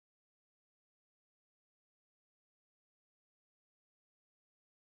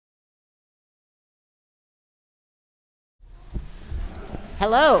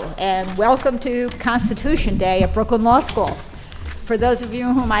Hello, and welcome to Constitution Day at Brooklyn Law School. For those of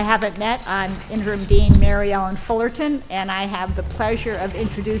you whom I haven't met, I'm Interim Dean Maryellen Fullerton, and I have the pleasure of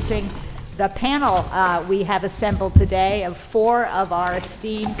introducing the panel we have assembled today of 4 of our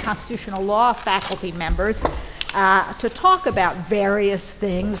esteemed constitutional law faculty members to talk about various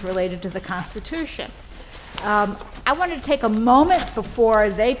things related to the Constitution. I wanted to take a moment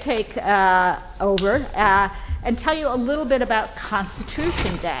before they take over and tell you a little bit about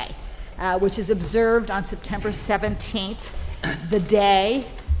Constitution Day, which is observed on September 17th, the day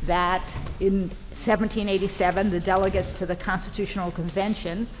that in 1787 the delegates to the Constitutional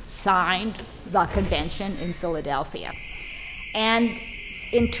Convention signed the convention in Philadelphia. And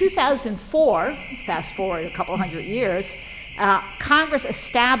in 2004, fast forward a couple hundred years, Congress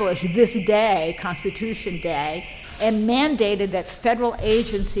established this day, Constitution Day, and mandated that federal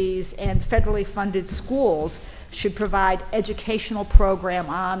agencies and federally funded schools should provide educational program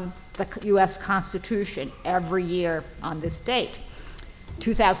on the U.S. Constitution every year on this date.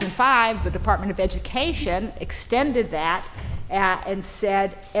 2005, the Department of Education extended that and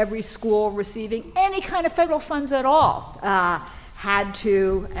said every school receiving any kind of federal funds at all had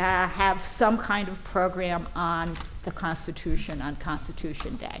to have some kind of program on the Constitution on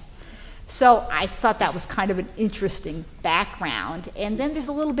Constitution Day. So I thought that was kind of an interesting background. And then there's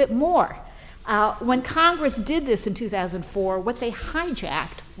a little bit more. When Congress did this in 2004, what they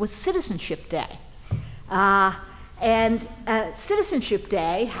hijacked was Citizenship Day. Citizenship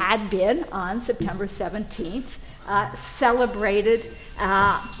Day had been on September 17th, celebrated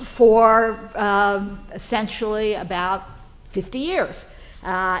for essentially about 50 years.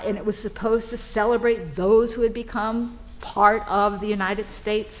 And it was supposed to celebrate those who had become part of the United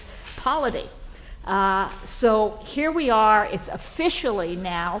States polity. So here we are. It's officially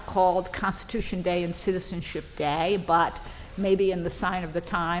now called Constitution Day and Citizenship Day, but maybe in the sign of the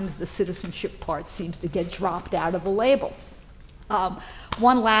times, the citizenship part seems to get dropped out of the label.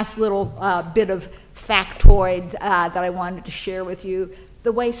 One last little bit of factoid that I wanted to share with you.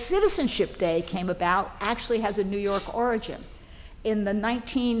 The way Citizenship Day came about actually has a New York origin. In the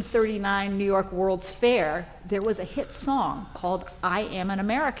 1939 New York World's Fair, there was a hit song called I Am an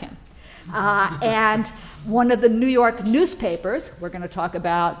American. And one of the New York newspapers, we're going to talk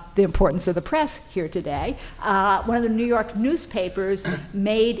about the importance of the press here today, one of the New York newspapers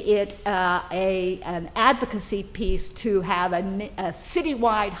made it an advocacy piece to have a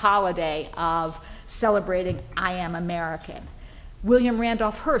citywide holiday of celebrating I Am American. William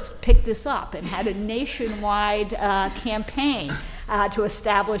Randolph Hearst picked this up and had a nationwide campaign to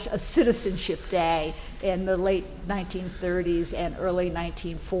establish a Citizenship Day in the late 1930s and early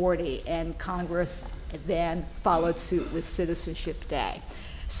 1940, and Congress then followed suit with Citizenship Day.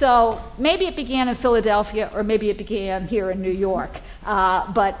 So maybe it began in Philadelphia, or maybe it began here in New York.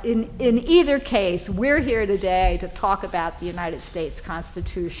 But in either case, we're here today to talk about the United States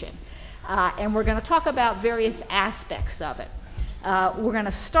Constitution. And we're going to talk about various aspects of it. We're going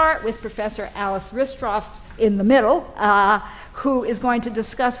to start with Professor Alice Ristroph in the middle, who is going to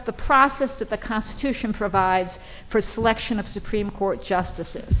discuss the process that the Constitution provides for selection of Supreme Court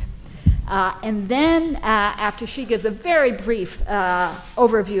justices. And then, after she gives a very brief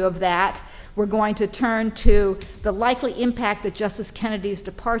overview of that, we're going to turn to the likely impact that Justice Kennedy's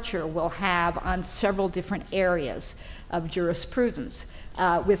departure will have on several different areas of jurisprudence,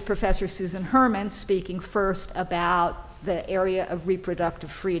 with Professor Susan Herman speaking first about the area of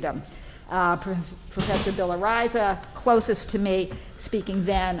reproductive freedom. Professor Bill Araiza, closest to me, speaking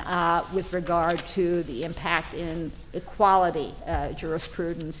then with regard to the impact in equality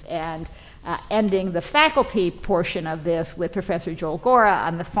jurisprudence, and ending the faculty portion of this with Professor Joel Gora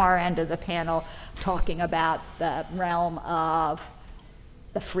on the far end of the panel, talking about the realm of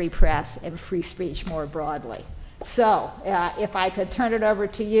the free press and free speech more broadly. So if I could turn it over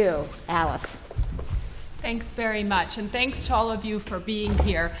to you, Alice. Thanks very much, and thanks to all of you for being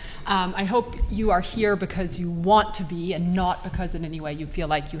here. I hope you are here because you want to be and not because in any way you feel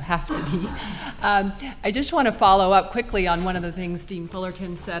like you have to be. I just want to follow up quickly on one of the things Dean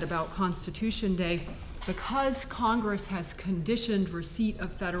Fullerton said about Constitution Day. Because Congress has conditioned receipt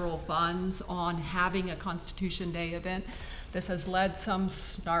of federal funds on having a Constitution Day event, this has led some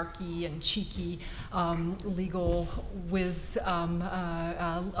snarky and cheeky legal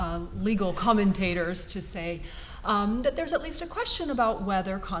commentators to say that there's at least a question about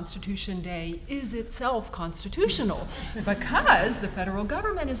whether Constitution Day is itself constitutional, because the federal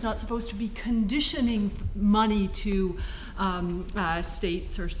government is not supposed to be conditioning money to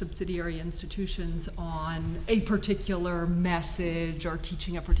states or subsidiary institutions on a particular message or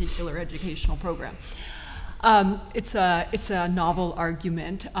teaching a particular educational program. It's a novel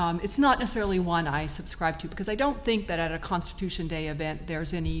argument. It's not necessarily one I subscribe to, because I don't think that at a Constitution Day event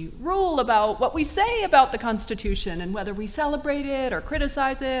there's any rule about what we say about the Constitution and whether we celebrate it or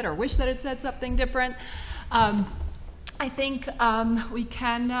criticize it or wish that it said something different. I think we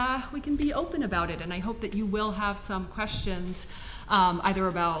can be open about it, and I hope that you will have some questions either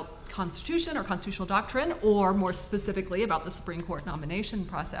about Constitution or constitutional doctrine, or more specifically about the Supreme Court nomination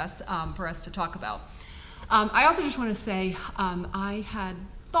process for us to talk about. I also just want to say I had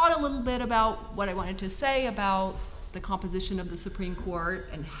thought a little bit about what I wanted to say about the composition of the Supreme Court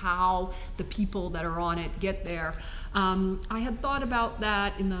and how the people that are on it get there. I had thought about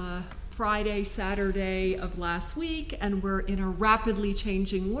that in the Friday, Saturday of last week, and we're in a rapidly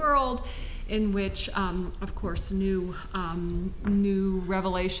changing world in which, of course, new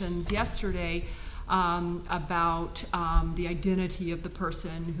revelations yesterday about the identity of the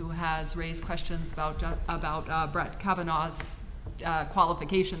person who has raised questions about Brett Kavanaugh's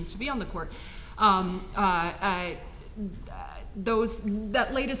qualifications to be on the court.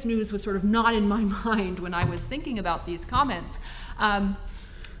 That latest news was sort of not in my mind when I was thinking about these comments.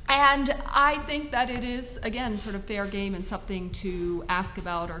 And I think that it is, again, sort of fair game and something to ask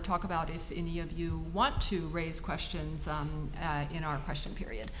about or talk about if any of you want to raise questions in our question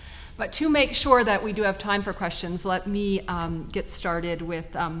period. But to make sure that we do have time for questions, let me get started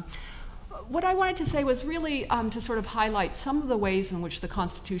with what I wanted to say was really to sort of highlight some of the ways in which the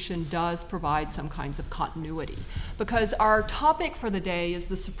Constitution does provide some kinds of continuity. Because our topic for the day is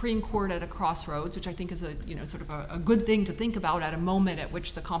the Supreme Court at a crossroads, which I think is a sort of a good thing to think about at a moment at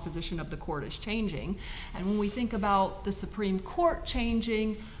which the composition of the court is changing. And when we think about the Supreme Court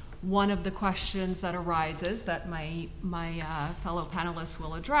changing, one of the questions that arises that my fellow panelists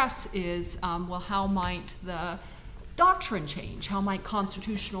will address is, well, how might the doctrine change? How might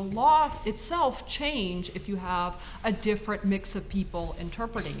constitutional law itself change if you have a different mix of people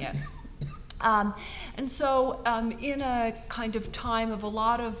interpreting it? And so in a kind of time of a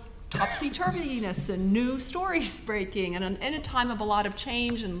lot of topsy-turviness and new stories breaking, and in a time of a lot of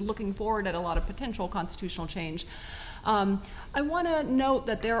change and looking forward at a lot of potential constitutional change, I want to note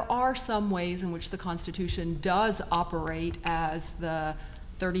that there are some ways in which the Constitution does operate as the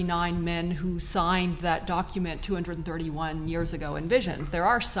 39 men who signed that document 231 years ago envisioned. There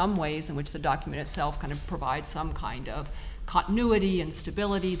are some ways in which the document itself kind of provides some kind of continuity and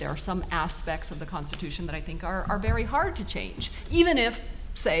stability. There are some aspects of the Constitution that I think are very hard to change, even if,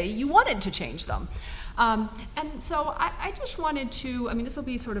 say, you wanted to change them. And so I just wanted to, this will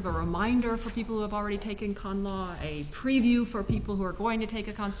be sort of a reminder for people who have already taken con law, a preview for people who are going to take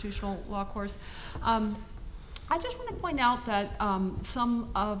a constitutional law course. I just want to point out that some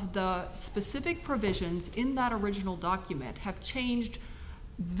of the specific provisions in that original document have changed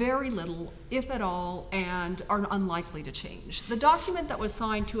very little, if at all, and are unlikely to change. The document that was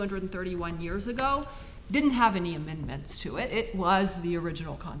signed 231 years ago didn't have any amendments to it. It was the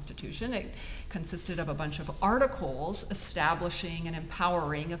original Constitution. It consisted of a bunch of articles establishing and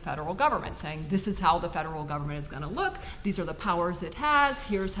empowering a federal government, saying this is how the federal government is going to look, these are the powers it has,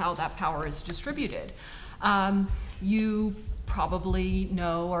 here's how that power is distributed. You probably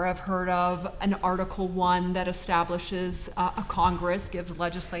know or have heard of an Article 1 that establishes a Congress, gives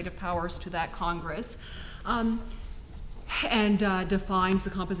legislative powers to that Congress, and defines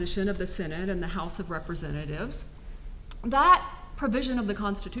the composition of the Senate and the House of Representatives. That provision of the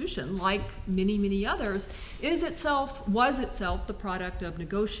Constitution, like many, many others, was itself the product of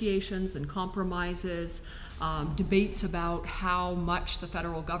negotiations and compromises, debates about how much the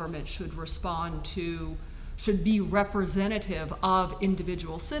federal government should be representative of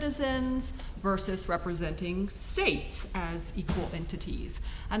individual citizens versus representing states as equal entities.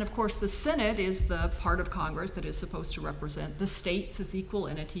 And of course, the Senate is the part of Congress that is supposed to represent the states as equal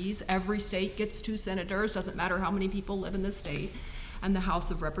entities. Every state gets 2 senators, doesn't matter how many people live in the state. And the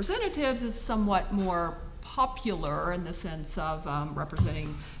House of Representatives is somewhat more popular in the sense of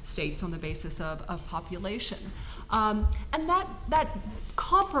representing states on the basis of population. And that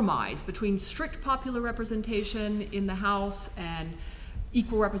compromise between strict popular representation in the House and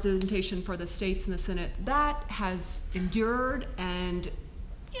equal representation for the states in the Senate, that has endured, and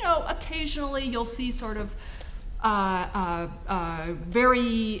occasionally you'll see sort of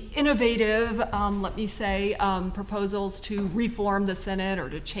very innovative, let me say, proposals to reform the Senate or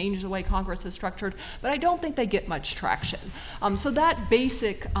to change the way Congress is structured, but I don't think they get much traction. So that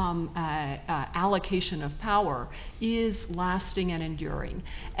basic allocation of power is lasting and enduring.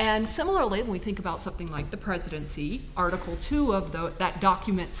 And similarly, when we think about something like the presidency, Article 2 of that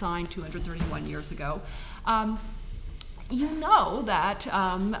document signed 231 years ago, you know that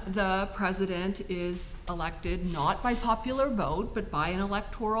the president is elected not by popular vote, but by an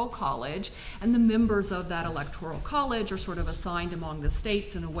electoral college, and the members of that electoral college are sort of assigned among the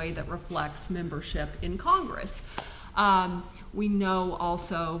states in a way that reflects membership in Congress. We know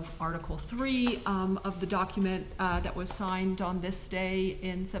also Article 3 of the document that was signed on this day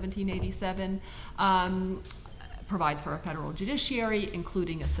in 1787 provides for a federal judiciary,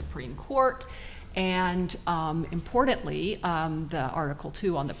 including a Supreme Court. And importantly, the Article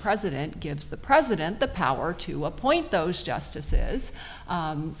 2 on the president gives the president the power to appoint those justices,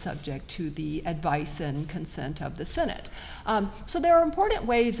 subject to the advice and consent of the Senate. So there are important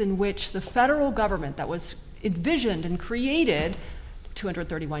ways in which the federal government that was envisioned and created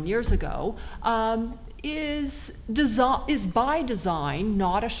 231 years ago is by design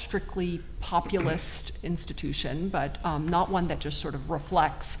not a strictly populist institution, but not one that just sort of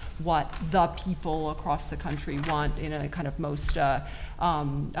reflects what the people across the country want in a kind of most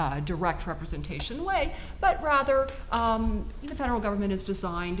direct representation way, but rather the federal government is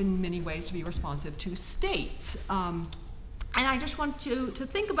designed in many ways to be responsive to states. And I just want you to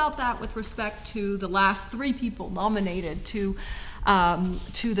think about that with respect to the last 3 people nominated to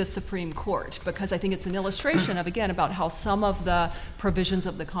the Supreme Court, because I think it's an illustration of, again, about how some of the provisions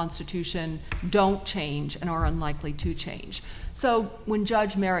of the Constitution don't change and are unlikely to change. So when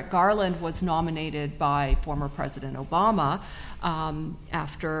Judge Merrick Garland was nominated by former President Obama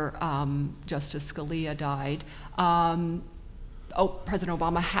after Justice Scalia died, President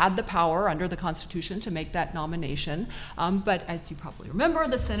Obama had the power under the Constitution to make that nomination, but as you probably remember,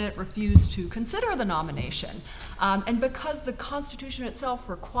 the Senate refused to consider the nomination. And because the Constitution itself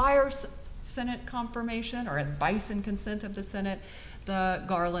requires Senate confirmation or advice and consent of the Senate, the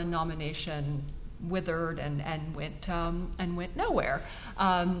Garland nomination withered and went nowhere.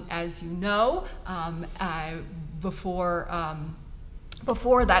 As you know, before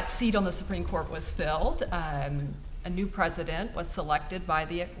that seat on the Supreme Court was filled, a new president was selected by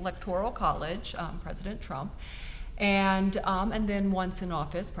the Electoral College, President Trump, and then once in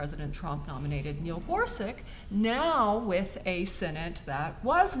office, President Trump nominated Neil Gorsuch, now with a Senate that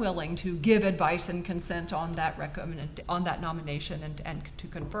was willing to give advice and consent on that nomination and to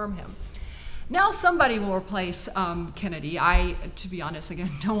confirm him. Now somebody will replace Kennedy. I, to be honest,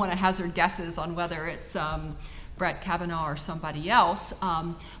 again, don't want to hazard guesses on whether it's Brett Kavanaugh or somebody else,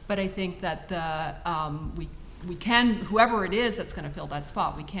 but I think that we can, whoever it is that's going to fill that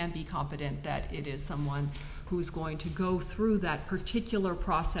spot, we can be confident that it is someone who's going to go through that particular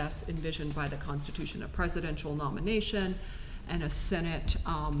process envisioned by the Constitution, a presidential nomination and a Senate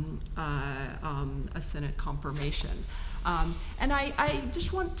confirmation. And I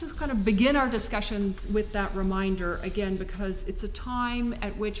just want to kind of begin our discussions with that reminder, again, because it's a time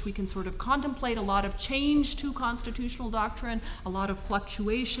at which we can sort of contemplate a lot of change to constitutional doctrine, a lot of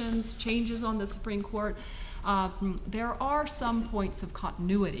fluctuations, changes on the Supreme Court. There are some points of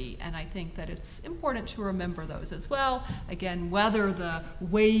continuity, and I think that it's important to remember those as well. Again, whether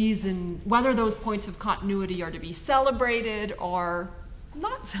those points of continuity are to be celebrated or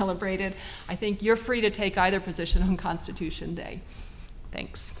not celebrated, I think you're free to take either position on Constitution Day.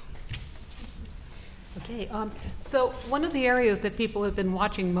 Thanks. Okay, so one of the areas that people have been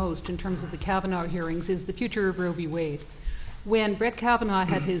watching most in terms of the Kavanaugh hearings is the future of Roe v. Wade. When Brett Kavanaugh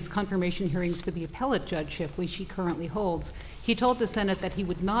had his confirmation hearings for the appellate judgeship, which he currently holds, he told the Senate that he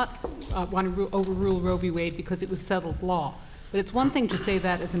would not want to overrule Roe v. Wade because it was settled law. But it's one thing to say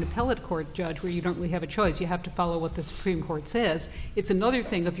that as an appellate court judge where you don't really have a choice. You have to follow what the Supreme Court says. It's another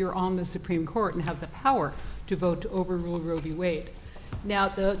thing if you're on the Supreme Court and have the power to vote to overrule Roe v. Wade. Now,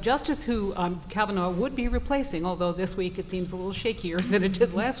 the justice who Kavanaugh would be replacing, although this week it seems a little shakier than it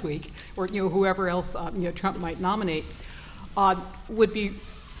did last week, or whoever else Trump might nominate, would be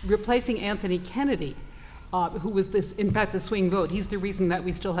replacing Anthony Kennedy, who was in fact, the swing vote. He's the reason that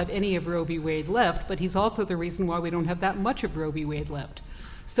we still have any of Roe v. Wade left, but he's also the reason why we don't have that much of Roe v. Wade left.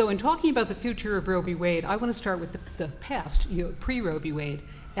 So in talking about the future of Roe v. Wade, I want to start with the past, pre-Roe v. Wade.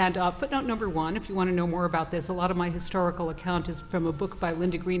 And footnote number 1, if you want to know more about this, a lot of my historical account is from a book by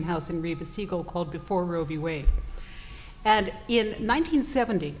Linda Greenhouse and Reva Siegel called Before Roe v. Wade. And in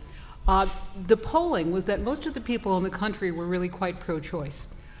 1970, the polling was that most of the people in the country were really quite pro-choice.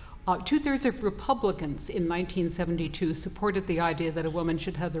 2/3 of Republicans in 1972 supported the idea that a woman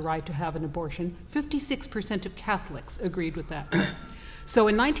should have the right to have an abortion. 56% of Catholics agreed with that. So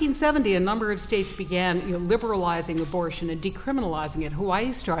in 1970, a number of states began liberalizing abortion and decriminalizing it.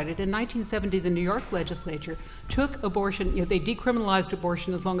 Hawaii started. In 1970, the New York legislature took abortion, they decriminalized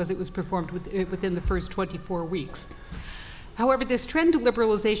abortion as long as it was performed within the first 24 weeks. However, this trend to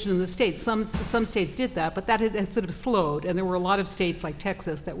liberalization in the states, some states did that, but that had sort of slowed, and there were a lot of states like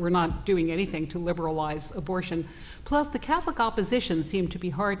Texas that were not doing anything to liberalize abortion. Plus, the Catholic opposition seemed to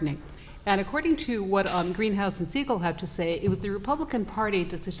be hardening. And according to what Greenhouse and Siegel had to say, it was the Republican Party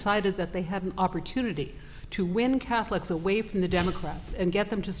that decided that they had an opportunity to win Catholics away from the Democrats and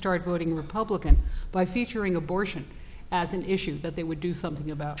get them to start voting Republican by featuring abortion as an issue that they would do something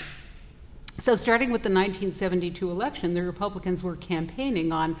about. So starting with the 1972 election, the Republicans were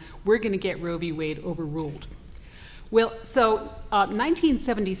campaigning on, we're going to get Roe v. Wade overruled. Well, so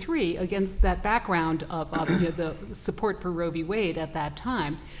 1973, against that background of the support for Roe v. Wade at that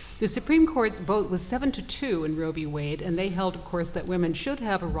time, the Supreme Court's vote was 7-2 in Roe v. Wade, and they held, of course, that women should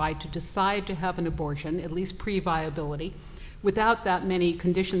have a right to decide to have an abortion, at least pre-viability, without that many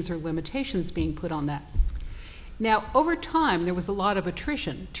conditions or limitations being put on that. Now, over time, there was a lot of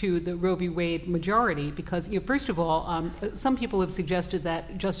attrition to the Roe v. Wade majority because, first of all, some people have suggested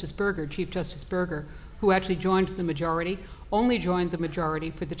that Justice Berger, Chief Justice Berger, who actually joined the majority, only joined the majority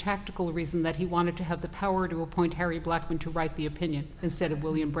for the tactical reason that he wanted to have the power to appoint Harry Blackmun to write the opinion instead of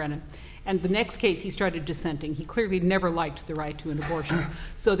William Brennan. And the next case, he started dissenting. He clearly never liked the right to an abortion.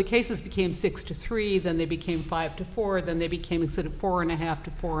 So the cases became 6-3, then they became 5-4, then they became sort of 4.5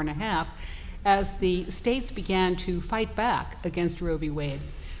 to 4.5. As the states began to fight back against Roe v. Wade.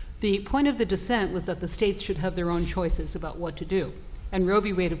 The point of the dissent was that the states should have their own choices about what to do. And Roe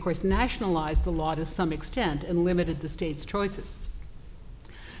v. Wade, of course, nationalized the law to some extent and limited the states' choices.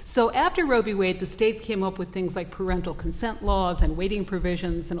 So after Roe v. Wade, the states came up with things like parental consent laws and waiting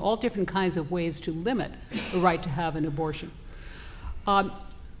provisions and all different kinds of ways to limit the right to have an abortion.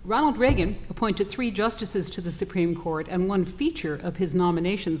 Ronald Reagan appointed 3 justices to the Supreme Court, and one feature of his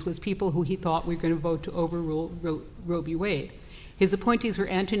nominations was people who he thought were going to vote to overrule Roe v. Wade. His appointees were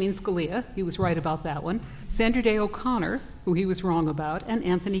Antonin Scalia, he was right about that one, Sandra Day O'Connor, who he was wrong about, and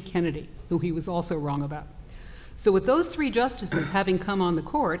Anthony Kennedy, who he was also wrong about. So with those 3 justices having come on the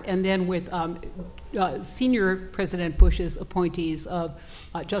court, and then with senior President Bush's appointees of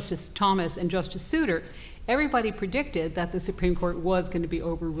Justice Thomas and Justice Souter, everybody predicted that the Supreme Court was going to be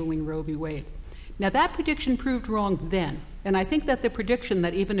overruling Roe v. Wade. Now that prediction proved wrong then, and I think that the prediction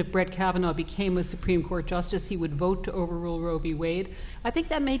that even if Brett Kavanaugh became a Supreme Court justice, he would vote to overrule Roe v. Wade, I think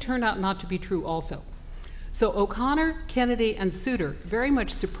that may turn out not to be true also. So O'Connor, Kennedy, and Souter very much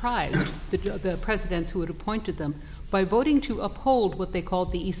surprised the presidents who had appointed them by voting to uphold what they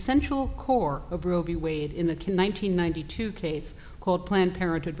called the essential core of Roe v. Wade in a 1992 case called Planned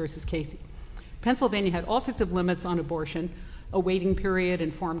Parenthood versus Casey. Pennsylvania had all sorts of limits on abortion, a waiting period,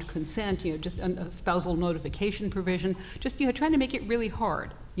 informed consent, just a spousal notification provision, just trying to make it really hard.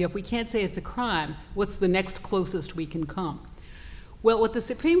 If we can't say it's a crime, what's the next closest we can come? Well, what the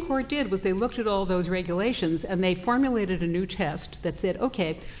Supreme Court did was they looked at all those regulations and they formulated a new test that said,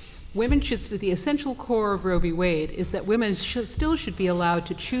 okay, the essential core of Roe v. Wade is that women still should be allowed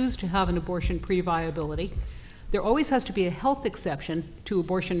to choose to have an abortion pre-viability. There always has to be a health exception to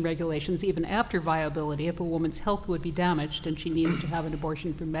abortion regulations, even after viability, if a woman's health would be damaged and she needs to have an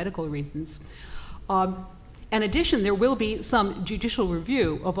abortion for medical reasons. In addition, there will be some judicial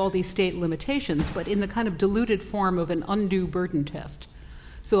review of all these state limitations, but in the kind of diluted form of an undue burden test.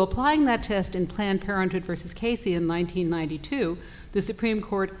 So applying that test in Planned Parenthood versus Casey in 1992, the Supreme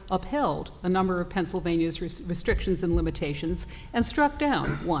Court upheld a number of Pennsylvania's restrictions and limitations and struck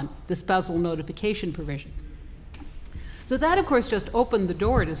down one, the spousal notification provision. So that, of course, just opened the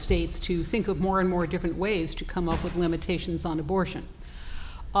door to states to think of more and more different ways to come up with limitations on abortion.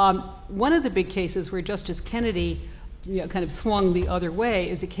 One of the big cases where Justice Kennedy kind of swung the other way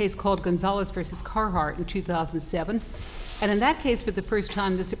is a case called Gonzalez versus Carhart in 2007. And in that case, for the first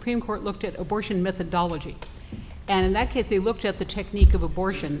time, the Supreme Court looked at abortion methodology. And in that case, they looked at the technique of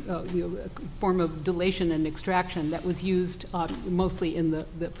abortion, a form of dilation and extraction that was used mostly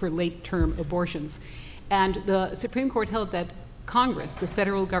for late-term abortions. And the Supreme Court held that Congress, the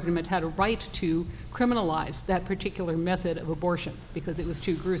federal government, had a right to criminalize that particular method of abortion because it was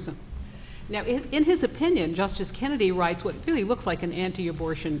too gruesome. Now, in his opinion, Justice Kennedy writes what really looks like an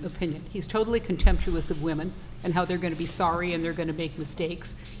anti-abortion opinion. He's totally contemptuous of women and how they're going to be sorry and they're going to make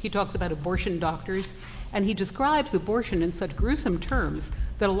mistakes. He talks about abortion doctors, and he describes abortion in such gruesome terms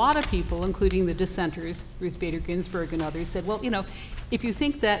that a lot of people, including the dissenters, Ruth Bader Ginsburg and others, said, well, if you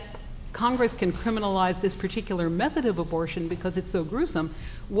think that Congress can criminalize this particular method of abortion because it's so gruesome,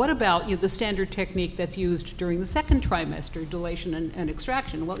 what about the standard technique that's used during the second trimester, dilation and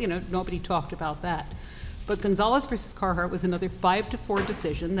extraction? Well, nobody talked about that. But Gonzalez versus Carhart was another 5-4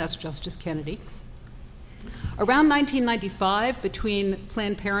 decision, that's Justice Kennedy. Around 1995, between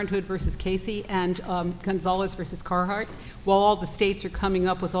Planned Parenthood versus Casey and Gonzalez versus Carhart, while all the states are coming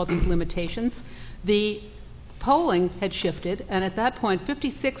up with all these limitations, the polling had shifted, and at that point,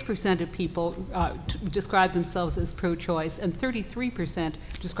 56% of people described themselves as pro-choice, and 33%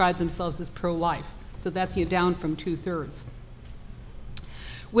 described themselves as pro-life. So that's down from 2/3.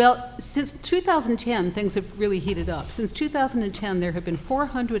 Well, since 2010, things have really heated up. Since 2010, there have been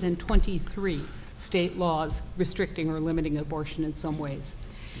 423 state laws restricting or limiting abortion in some ways.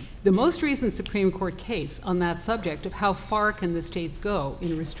 The most recent Supreme Court case on that subject of how far can the states go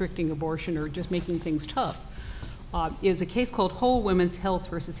in restricting abortion or just making things tough is a case called Whole Women's Health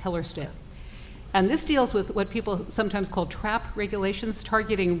versus Hellerstedt. And this deals with what people sometimes call trap regulations,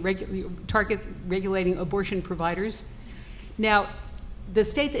 regulating abortion providers. Now, the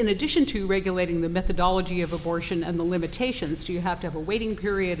states, in addition to regulating the methodology of abortion and the limitations, do you have to have a waiting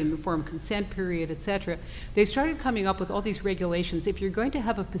period, an informed consent period, et cetera, they started coming up with all these regulations. If you're going to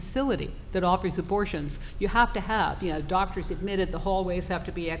have a facility that offers abortions, you have to have, doctors admitted, the hallways have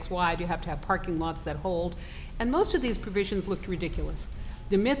to be X wide, you have to have parking lots that hold, and most of these provisions looked ridiculous.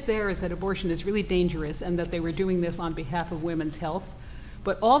 The myth there is that abortion is really dangerous and that they were doing this on behalf of women's health,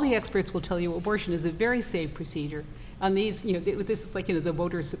 but all the experts will tell you abortion is a very safe procedure. And these, this is like the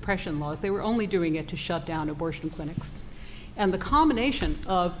voter suppression laws. They were only doing it to shut down abortion clinics. And the combination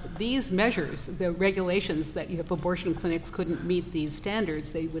of these measures, the regulations that if abortion clinics couldn't meet these standards,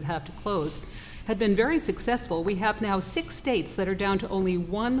 they would have to close, had been very successful. We have now 6 states that are down to only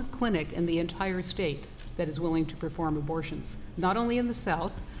 1 clinic in the entire state that is willing to perform abortions. Not only in the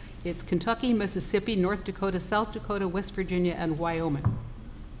South, it's Kentucky, Mississippi, North Dakota, South Dakota, West Virginia, and Wyoming.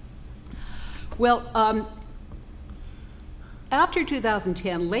 Well, after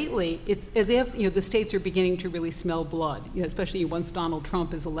 2010, lately, it's as if the states are beginning to really smell blood, especially once Donald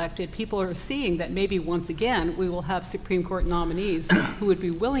Trump is elected. People are seeing that maybe once again we will have Supreme Court nominees who would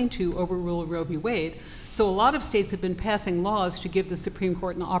be willing to overrule Roe v. Wade. So a lot of states have been passing laws to give the Supreme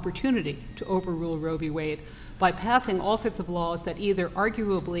Court an opportunity to overrule Roe v. Wade by passing all sorts of laws that either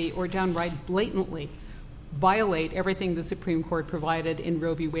arguably or downright blatantly violate everything the Supreme Court provided in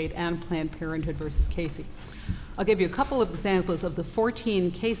Roe v. Wade and Planned Parenthood versus Casey. I'll give you a couple of examples of the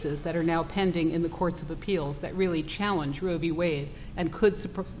 14 cases that are now pending in the courts of appeals that really challenge Roe v. Wade and could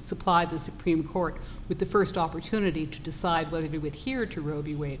supply the Supreme Court with the first opportunity to decide whether to adhere to Roe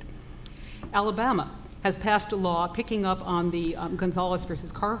v. Wade. Alabama has passed a law picking up on the Gonzalez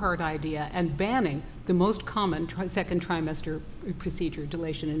versus Carhart idea and banning the most common second trimester procedure,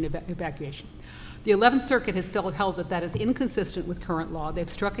 dilation and evacuation. The 11th Circuit has held that that is inconsistent with current law. They've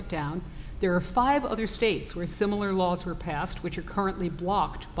struck it down. There are 5 other states where similar laws were passed, which are currently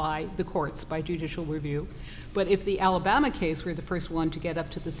blocked by the courts, by judicial review. But if the Alabama case were the first one to get up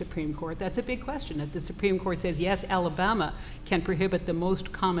to the Supreme Court, that's a big question. If the Supreme Court says, yes, Alabama can prohibit the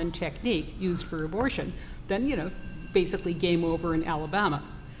most common technique used for abortion, then, basically game over in Alabama.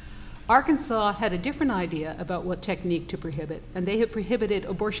 Arkansas had a different idea about what technique to prohibit, and they have prohibited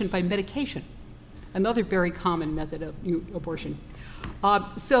abortion by medication, another very common method of abortion.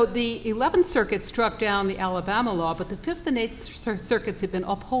 So the 11th Circuit struck down the Alabama law, but the 5th and 8th Circuits have been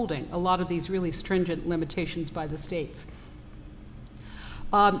upholding a lot of these really stringent limitations by the states.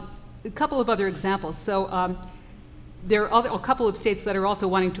 A couple of other examples. So there are a couple of states that are also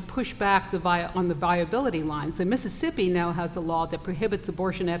wanting to push back on the viability line. So Mississippi now has a law that prohibits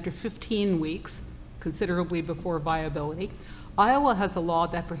abortion after 15 weeks, considerably before viability. Iowa has a law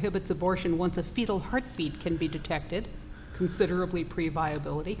that prohibits abortion once a fetal heartbeat can be detected, considerably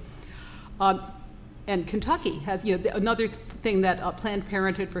pre-viability. And Kentucky has, another thing that Planned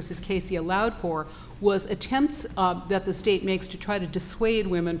Parenthood versus Casey allowed for was attempts that the state makes to try to dissuade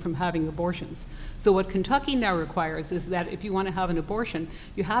women from having abortions. So what Kentucky now requires is that if you want to have an abortion,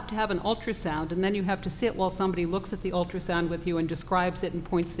 you have to have an ultrasound, and then you have to sit while somebody looks at the ultrasound with you and describes it and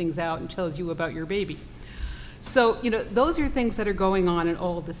points things out and tells you about your baby. So, those are things that are going on in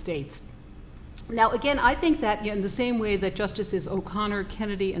all of the states. Now, again, I think that in the same way that Justices O'Connor,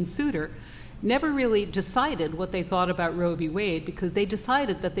 Kennedy, and Souter never really decided what they thought about Roe v. Wade because they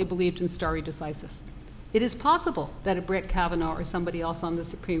decided that they believed in stare decisis. It is possible that a Brett Kavanaugh or somebody else on the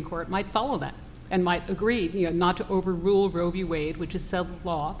Supreme Court might follow that and might agree not to overrule Roe v. Wade, which is settled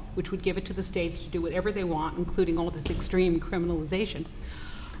law, which would give it to the states to do whatever they want, including all this extreme criminalization.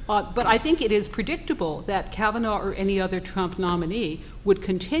 But I think it is predictable that Kavanaugh or any other Trump nominee would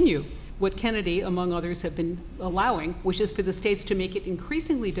continue what Kennedy, among others, have been allowing, which is for the states to make it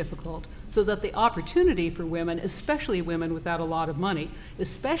increasingly difficult so that the opportunity for women, especially women without a lot of money,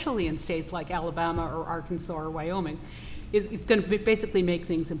 especially in states like Alabama or Arkansas or Wyoming, it's going to basically make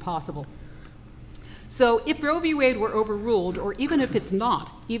things impossible. So if Roe v. Wade were overruled, or even if it's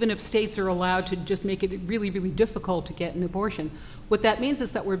not, even if states are allowed to just make it really, really difficult to get an abortion, what that means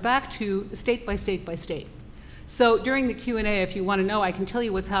is that we're back to state by state by state. So during the Q&A, if you want to know, I can tell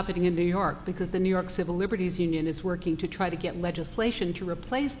you what's happening in New York, because the New York Civil Liberties Union is working to try to get legislation to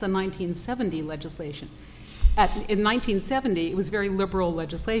replace the 1970 legislation. In 1970, it was very liberal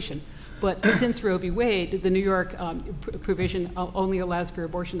legislation. But since Roe v. Wade, the New York provision only allows for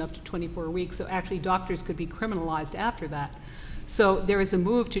abortion up to 24 weeks, so actually doctors could be criminalized after that. So there is a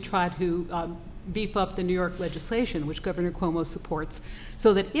move to try to beef up the New York legislation, which Governor Cuomo supports,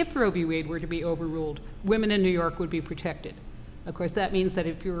 so that if Roe v. Wade were to be overruled, women in New York would be protected. Of course, that means that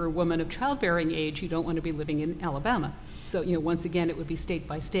if you're a woman of childbearing age, you don't want to be living in Alabama. So, once again, it would be state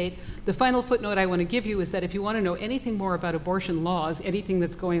by state. The final footnote I want to give you is that if you want to know anything more about abortion laws, anything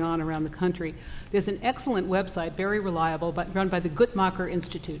that's going on around the country, there's an excellent website, very reliable, but run by the Guttmacher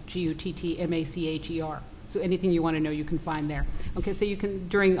Institute, Guttmacher. So anything you want to know, you can find there. Okay, so you can,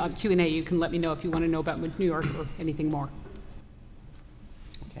 during Q&A, you can let me know if you want to know about New York or anything more.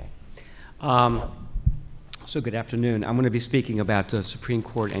 Okay. So good afternoon. I'm going to be speaking about the Supreme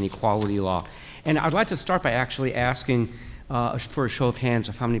Court and equality law. And I'd like to start by actually asking for a show of hands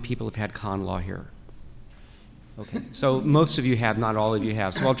of how many people have had con law here. Okay, so most of you have, not all of you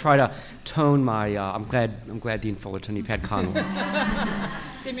have. So I'll try to tone my, I'm glad Dean Fullerton, you've had con law.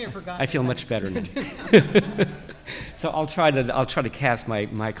 They may have forgotten. I feel much better now. So I'll try to cast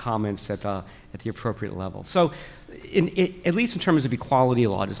my comments at the appropriate level. So at least in terms of equality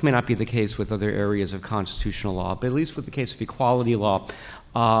law, this may not be the case with other areas of constitutional law, but at least with the case of equality law,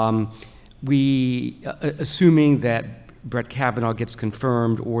 assuming that Brett Kavanaugh gets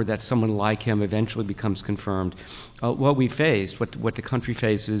confirmed or that someone like him eventually becomes confirmed, what the country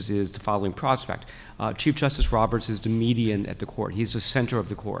faces is the following prospect. Chief Justice Roberts is the median at the court. He's the center of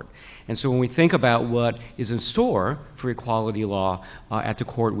the court. And so when we think about what is in store for equality law at the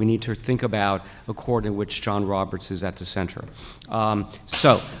court, we need to think about a court in which John Roberts is at the center. I'm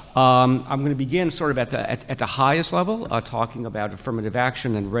going to begin sort of at the highest level, talking about affirmative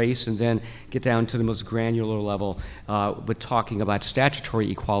action and race, and then get down to the most granular level with talking about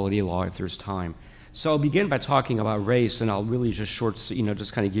statutory equality law if there's time. So I'll begin by talking about race, and I'll really just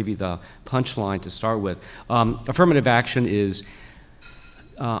just kind of give you the punchline to start with. Affirmative action is,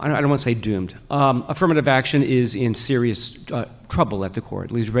 I don't want to say doomed. Affirmative action is in serious trouble at the court,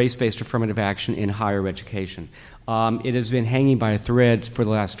 at least race-based affirmative action in higher education. It has been hanging by a thread for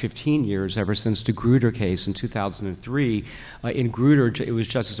the last 15 years, ever since the Grutter case in 2003. In Grutter, it was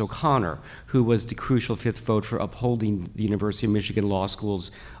Justice O'Connor who was the crucial fifth vote for upholding the University of Michigan Law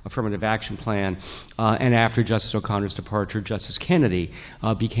School's affirmative action plan. And after Justice O'Connor's departure, Justice Kennedy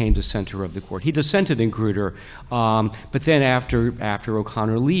became the center of the court. He dissented in Grutter, but then after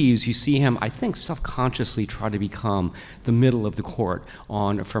O'Connor leaves, you see him, I think, self-consciously try to become the middle of the court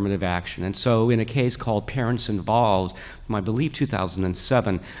on affirmative action. And so in a case called Parents Involved, from, I believe,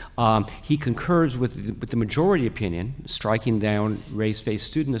 2007, he concurs with the majority opinion, striking down race-based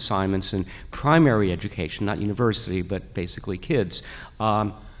student assignments in primary education, not university, but basically kids.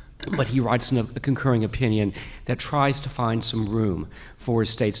 But he writes a concurring opinion that tries to find some room for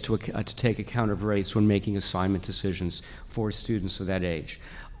states to take account of race when making assignment decisions for students of that age.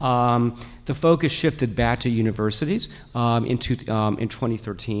 The focus shifted back to universities in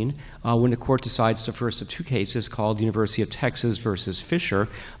 2013 when the court decides the first of two cases called University of Texas versus Fisher.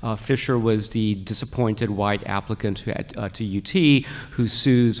 Fisher was the disappointed white applicant to UT who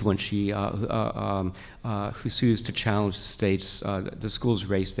sues when who sues to challenge the school's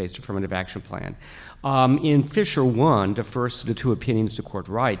race-based affirmative action plan. In Fisher 1, the first of the two opinions the court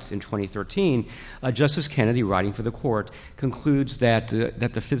writes in 2013, Justice Kennedy, writing for the court, concludes that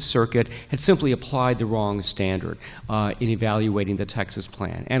the Fifth Circuit had simply applied the wrong standard in evaluating the Texas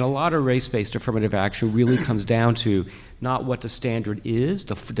plan. And a lot of race-based affirmative action really comes down to not what the standard is,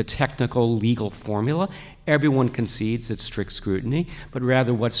 the technical legal formula. Everyone concedes it's strict scrutiny, but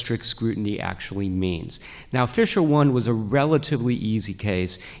rather what strict scrutiny actually means. Now, Fisher 1 was a relatively easy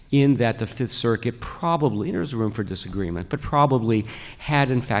case in that the Fifth Circuit probably, and there's room for disagreement, but probably had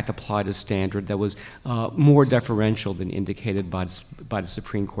in fact applied a standard that was more deferential than indicated by the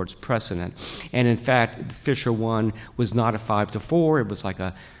Supreme Court's precedent. And in fact, Fisher 1 was not a 5-4, it was like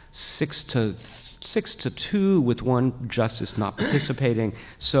a 6-2 with one justice not participating.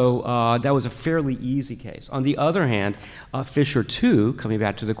 So that was a fairly easy case. On the other hand, Fisher 2, coming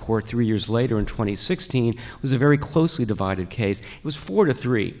back to the court 3 years later in 2016, was a very closely divided case. It was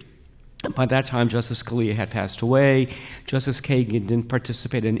 4-3. By that time, Justice Scalia had passed away. Justice Kagan didn't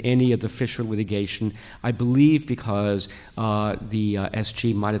participate in any of the Fisher litigation, I believe because the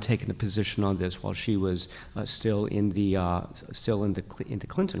SG might have taken a position on this while she was still in the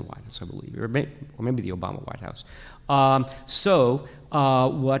Clinton White House, I believe, or maybe the Obama White House.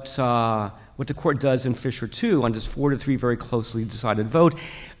 What the court does in Fisher 2 on this 4-3 very closely decided vote,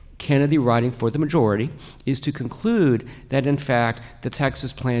 Kennedy, writing for the majority, is to conclude that, in fact, the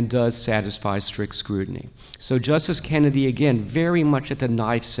Texas plan does satisfy strict scrutiny. So Justice Kennedy, again, very much at the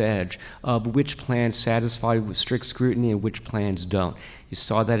knife's edge of which plans satisfy with strict scrutiny and which plans don't. You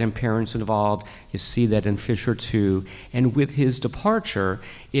saw that in Parents Involved. You see that in Fisher 2. And with his departure,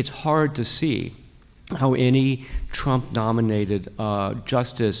 it's hard to see how any Trump-nominated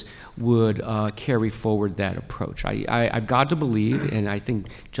justice would carry forward that approach. I've got to believe, and I think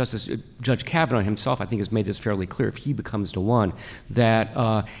Judge Kavanaugh himself, I think, has made this fairly clear, if he becomes the one,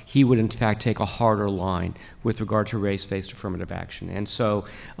 that he would in fact take a harder line with regard to race-based affirmative action. And so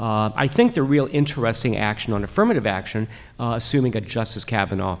I think the real interesting action on affirmative action, assuming a Justice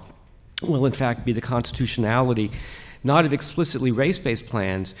Kavanaugh, will in fact be the constitutionality not of explicitly race-based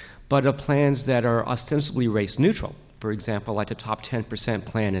plans, but of plans that are ostensibly race neutral. For example, like the top 10%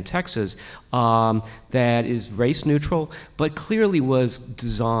 plan in Texas that is race neutral, but clearly was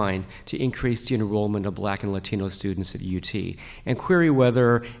designed to increase the enrollment of Black and Latino students at UT, and query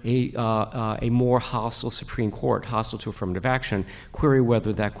whether a more hostile Supreme Court, hostile to affirmative action, query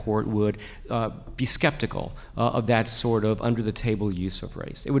whether that court would be skeptical of that sort of under-the-table use of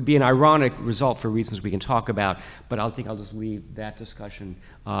race. It would be an ironic result for reasons we can talk about, but I think I'll just leave that discussion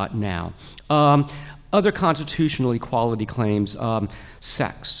now. Other constitutional equality claims,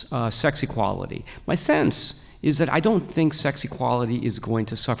 sex equality. My sense is that I don't think sex equality is going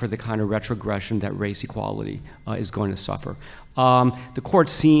to suffer the kind of retrogression that race equality is going to suffer.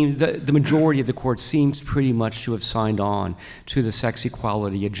 The majority of the court seems pretty much to have signed on to the sex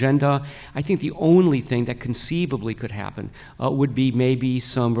equality agenda. I think the only thing that conceivably could happen would be maybe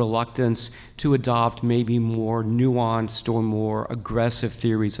some reluctance to adopt maybe more nuanced or more aggressive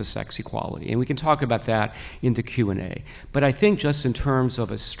theories of sex equality. And we can talk about that in the Q&A. But I think just in terms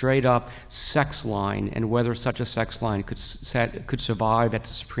of a straight-up sex line and whether such a sex line could survive at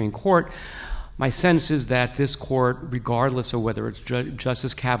the Supreme Court, my sense is that this court, regardless of whether it's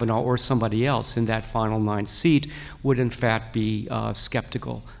Justice Kavanaugh or somebody else in that final 9th seat, would in fact be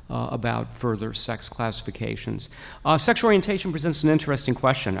skeptical about further sex classifications. Sexual orientation presents an interesting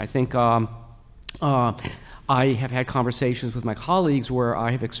question. I think I have had conversations with my colleagues where I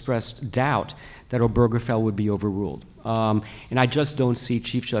have expressed doubt that Obergefell would be overruled. And I just don't see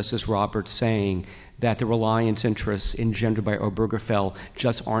Chief Justice Roberts saying that the reliance interests engendered by Obergefell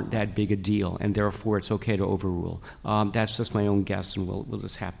just aren't that big a deal, and therefore it's okay to overrule. That's just my own guess, and we'll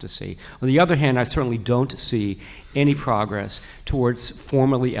just have to see. On the other hand, I certainly don't see any progress towards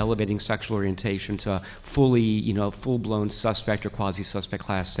formally elevating sexual orientation to fully, full-blown suspect or quasi-suspect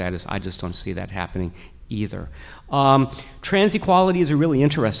class status. I just don't see that happening either. Trans equality is a really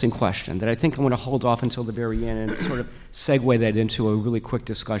interesting question that I think I'm going to hold off until the very end and sort of segue that into a really quick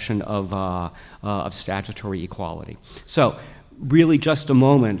discussion of statutory equality. So really just a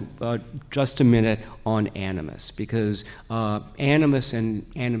minute on animus, because animus and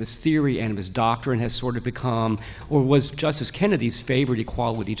animus theory, animus doctrine has sort of become, or was Justice Kennedy's favorite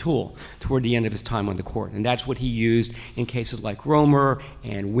equality tool toward the end of his time on the court. And that's what he used in cases like Romer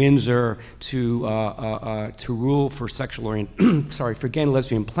and Windsor to rule for for gay and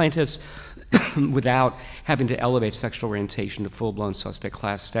lesbian plaintiffs without having to elevate sexual orientation to full-blown suspect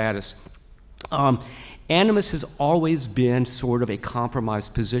class status. Animus has always been sort of a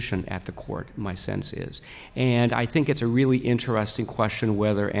compromised position at the court, my sense is. And I think it's a really interesting question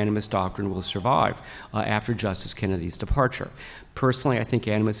whether animus doctrine will survive after Justice Kennedy's departure. Personally, I think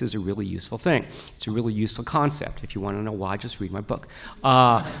animus is a really useful thing. It's a really useful concept. If you want to know why, just read my book.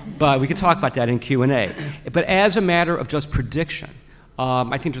 But we can talk about that in Q&A. But as a matter of just prediction,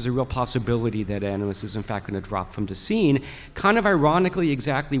 I think there's a real possibility that animus is in fact going to drop from the scene, kind of ironically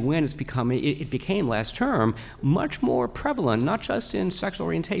exactly when it became last term much more prevalent, not just in sexual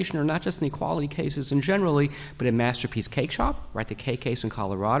orientation or not just in equality cases and generally, but in Masterpiece Cake Shop, right, the K case in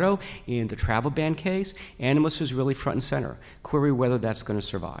Colorado, in the travel ban case. Animus is really front and center. Query whether that's going to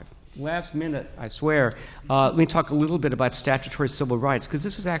survive. Last minute, I swear, let me talk a little bit about statutory civil rights, because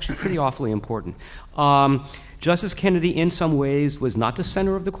this is actually pretty awfully important. Justice Kennedy, in some ways, was not the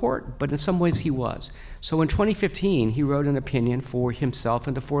center of the court, but in some ways he was. So in 2015, he wrote an opinion for himself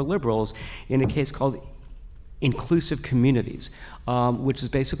and the four liberals in a case called inclusive communities, which is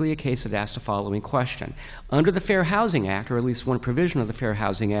basically a case that asks the following question. Under the Fair Housing Act, or at least one provision of the Fair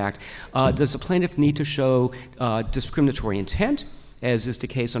Housing Act, does the plaintiff need to show discriminatory intent, as is the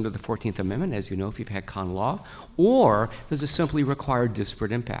case under the 14th Amendment, as you know if you've had con law, or does it simply require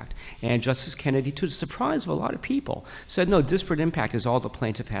disparate impact? And Justice Kennedy, to the surprise of a lot of people, said no, disparate impact is all the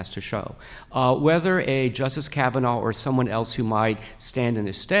plaintiff has to show. Whether a Justice Kavanaugh or someone else who might stand in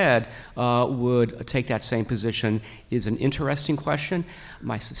his stead would take that same position is an interesting question.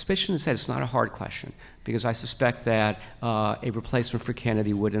 My suspicion is that it's not a hard question, because I suspect that a replacement for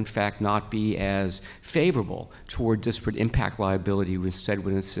Kennedy would in fact not be as favorable toward disparate impact liability, who instead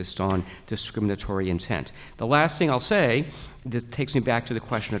would insist on discriminatory intent. The last thing I'll say, that takes me back to the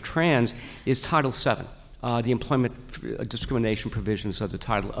question of trans, is Title VII. The employment discrimination provisions of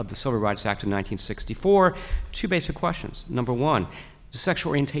the Civil Rights Act of 1964. Two basic questions. Number one, does sexual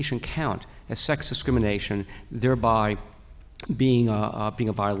orientation count as sex discrimination, thereby being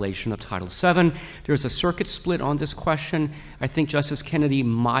a violation of Title VII? There's a circuit split on this question. I think Justice Kennedy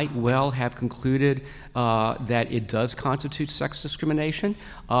might well have concluded that it does constitute sex discrimination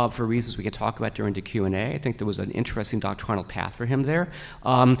for reasons we can talk about during the Q&A. I think there was an interesting doctrinal path for him there.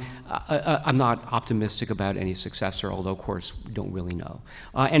 I'm not optimistic about any successor, although, of course, we don't really know.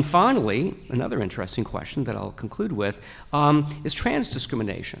 And finally, another interesting question that I'll conclude with is trans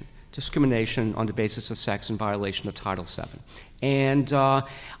discrimination. Discrimination on the basis of sex in violation of Title VII. And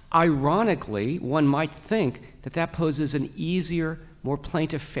ironically, one might think that that poses an easier, more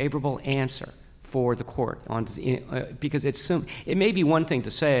plaintiff-favorable answer for the court, because it may be one thing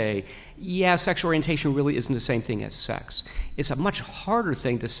to say, yeah, sexual orientation really isn't the same thing as sex. It's a much harder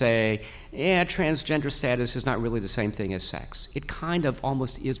thing to say, yeah, transgender status is not really the same thing as sex. It kind of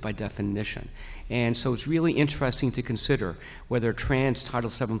almost is by definition. And so it's really interesting to consider whether trans Title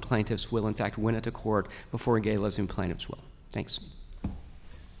VII plaintiffs will in fact win at the court before gay lesbian plaintiffs will. Thanks.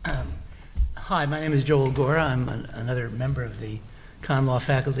 Hi, my name is Joel Gora. I'm another member of the Con Law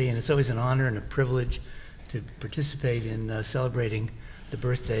faculty, and it's always an honor and a privilege to participate in celebrating the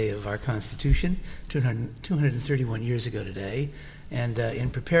birthday of our Constitution, 231 years ago today. And in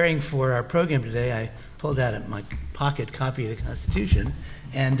preparing for our program today, I pulled out my pocket copy of the Constitution,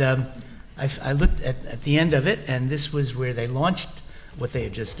 and I looked at the end of it, and this was where they launched what they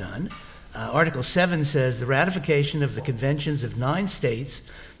had just done. Article 7 says, the ratification of the conventions of 9 states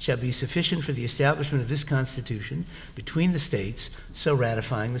shall be sufficient for the establishment of this Constitution between the states, so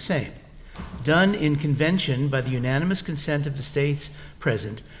ratifying the same. Done in convention by the unanimous consent of the states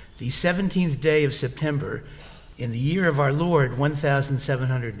present, the 17th day of September, in the year of our Lord,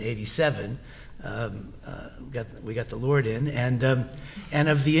 1787, we got the Lord in, and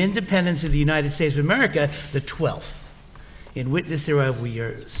of the independence of the United States of America, the 12th. In witness thereof we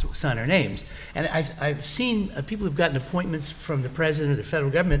sign our names. And I've seen people who've gotten appointments from the President or the federal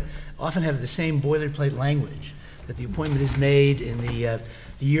government often have the same boilerplate language, that the appointment is made in the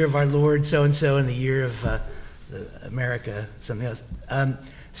year of our Lord so-and-so, and the year of America something else.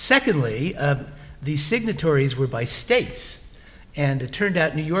 Secondly, the signatories were by states, and it turned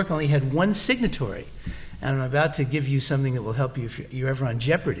out New York only had one signatory. And I'm about to give you something that will help you if you're ever on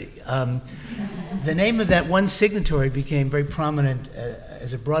Jeopardy. The name of that one signatory became very prominent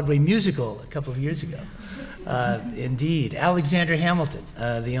as a Broadway musical a couple of years ago. Indeed, Alexander Hamilton,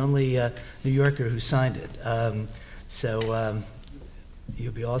 the only New Yorker who signed it. So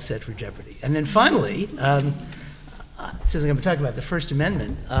you'll be all set for Jeopardy. And then finally, since I'm going to talk about the First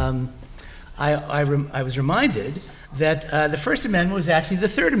Amendment, I was reminded that the First Amendment was actually the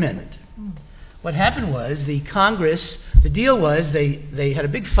Third Amendment. What happened was the deal was they had a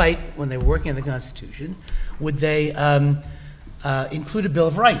big fight when they were working on the Constitution. Would they include a Bill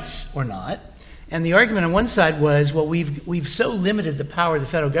of Rights or not? And the argument on one side was, well, we've so limited the power of the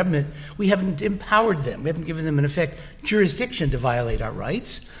federal government, we haven't empowered them. We haven't given them, in effect, jurisdiction to violate our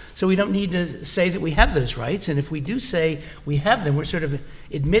rights. So we don't need to say that we have those rights. And if we do say we have them, we're sort of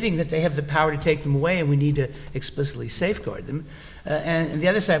admitting that they have the power to take them away, and we need to explicitly safeguard them. And the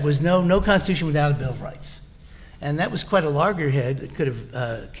other side was no Constitution without a Bill of Rights. And that was quite a loggerhead that could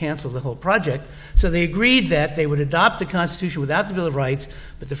have canceled the whole project. So they agreed that they would adopt the Constitution without the Bill of Rights,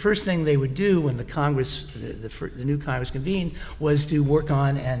 but the first thing they would do when the Congress, the new Congress convened, was to work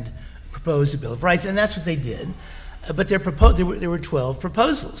on and propose a Bill of Rights, and that's what they did. But there were 12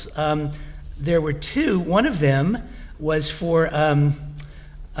 proposals. There were 2. One of them was for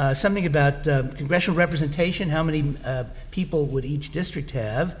something about congressional representation, how many people would each district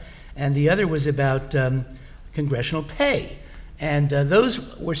have, and the other was about congressional pay. And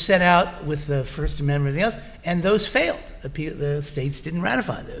those were set out with the First Amendment and everything else, and those failed. The states didn't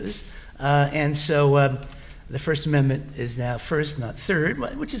ratify those. And so the First Amendment is now first, not third,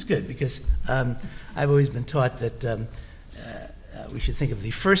 which is good because I've always been taught that we should think of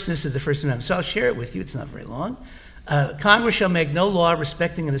the firstness of the First Amendment. So I'll share it with you. It's not very long. Congress shall make no law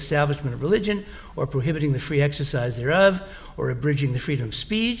respecting an establishment of religion or prohibiting the free exercise thereof or abridging the freedom of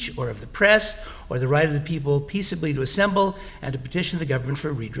speech or of the press or the right of the people peaceably to assemble and to petition the government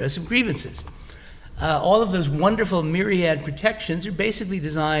for redress of grievances. All of those wonderful myriad protections are basically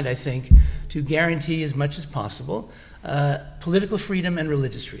designed, I think, to guarantee as much as possible political freedom and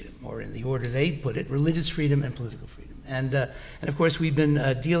religious freedom, or in the order they put it, religious freedom and political freedom. And of course, we've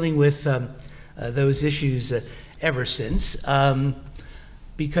been dealing with those issues ever since.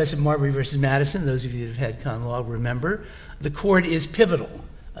 Because of Marbury versus Madison, those of you that have had common law remember, the court is pivotal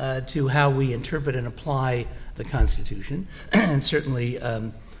to how we interpret and apply the Constitution, and certainly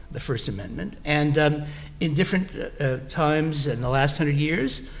the First Amendment. And in different times in the last 100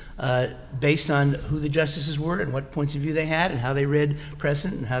 years, based on who the justices were and what points of view they had and how they read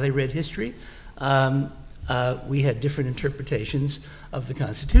precedent and how they read history, we had different interpretations of the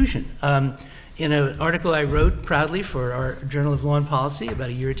Constitution. In an article I wrote proudly for our Journal of Law and Policy about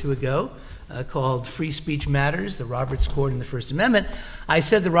a year or two ago, called Free Speech Matters, the Roberts Court and the First Amendment, I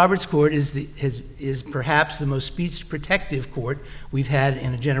said the Roberts Court is perhaps the most speech protective court we've had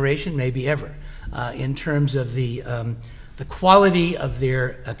in a generation, maybe ever, in terms of the quality of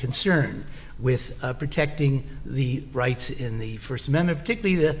their concern with protecting the rights in the First Amendment,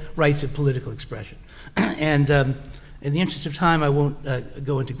 particularly the rights of political expression. And in the interest of time, I won't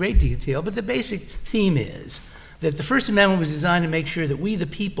go into great detail, but the basic theme is that the First Amendment was designed to make sure that we, the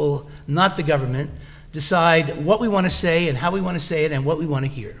people, not the government, decide what we want to say and how we want to say it and what we want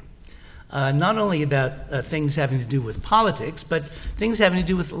to hear. Not only about things having to do with politics, but things having to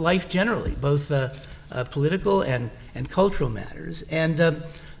do with life generally, both political and cultural matters. And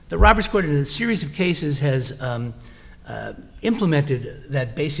the Roberts Court, in a series of cases, has implemented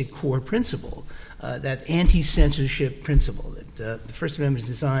that basic core principle, that anti-censorship principle, that the First Amendment is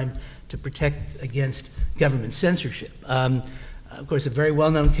designed to protect against government censorship. Of course, a very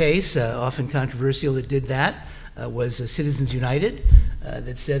well-known case, often controversial, that did that was Citizens United,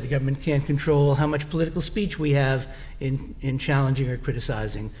 that said the government can't control how much political speech we have in challenging or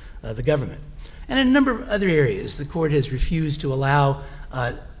criticizing the government. And in a number of other areas, the court has refused to allow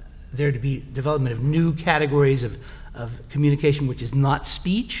there to be development of new categories of communication which is not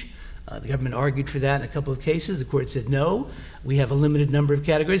speech. The government argued for that in a couple of cases. The court said, no, we have a limited number of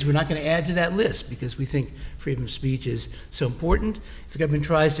categories. We're not going to add to that list because we think freedom of speech is so important. If the government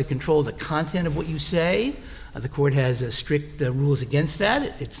tries to control the content of what you say, the court has strict rules against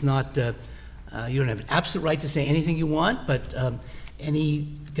that. It's not, you don't have an absolute right to say anything you want, but any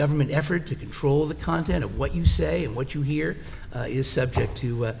government effort to control the content of what you say and what you hear is subject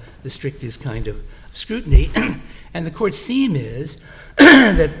to the strictest kind of scrutiny. And the court's theme is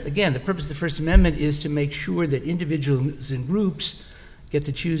that, again, the purpose of the First Amendment is to make sure that individuals and groups get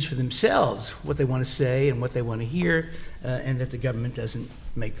to choose for themselves what they want to say and what they want to hear, and that the government doesn't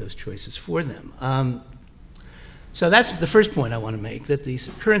make those choices for them. So that's the first point I want to make, that the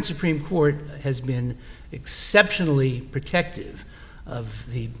current Supreme Court has been exceptionally protective of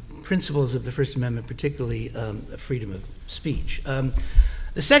the principles of the First Amendment, particularly freedom of speech.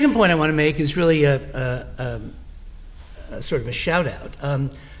 The second point I want to make is really a sort of a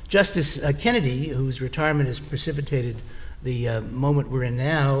shout-out. Justice Kennedy, whose retirement has precipitated the moment we're in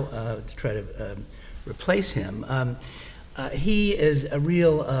now to try to replace him, he is a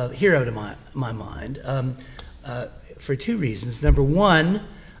real hero to my mind for two reasons. Number one,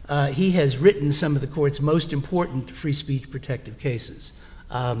 he has written some of the court's most important free speech protective cases,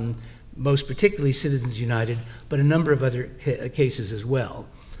 most particularly Citizens United, but a number of other cases as well.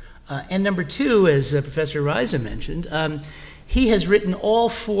 And number two, as Professor Araiza mentioned, he has written all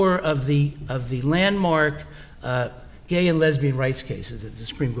four of the landmark gay and lesbian rights cases that the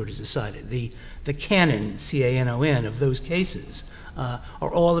Supreme Court has decided. The canon, C-A-N-O-N, of those cases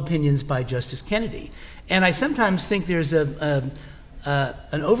are all opinions by Justice Kennedy. And I sometimes think there's an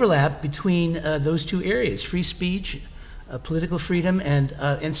overlap between those two areas, free speech, political freedom,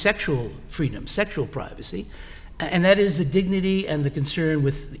 and sexual freedom, sexual privacy. And that is the dignity and the concern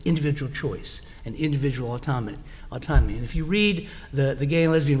with individual choice and individual autonomy. And if you read the gay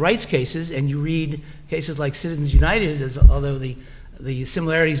and lesbian rights cases, and you read cases like Citizens United, although the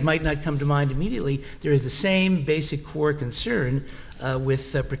similarities might not come to mind immediately, there is the same basic core concern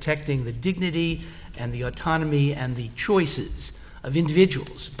with protecting the dignity and the autonomy and the choices of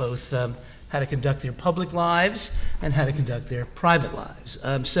individuals, both how to conduct their public lives and how to conduct their private lives.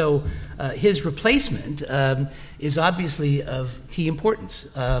 So his replacement is obviously of key importance.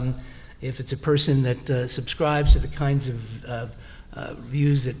 if it's a person that subscribes to the kinds of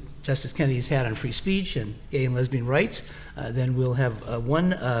views that Justice Kennedy has had on free speech and gay and lesbian rights, then we'll have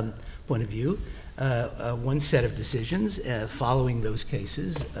one point of view, one set of decisions following those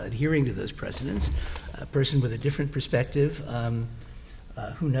cases, adhering to those precedents. A person with a different perspective,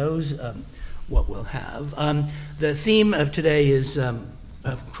 who knows what we'll have. The theme of today is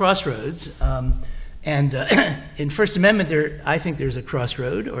Crossroads. And in First Amendment, I think there's a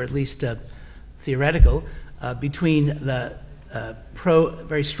crossroad, or at least theoretical, between the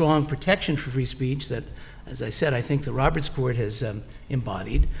very strong protection for free speech that, as I said, I think the Roberts Court has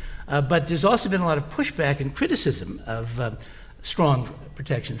embodied. But there's also been a lot of pushback and criticism of strong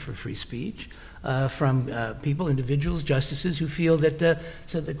protection for free speech from people, individuals, justices who feel that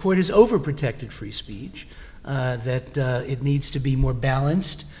so the court has overprotected free speech, that it needs to be more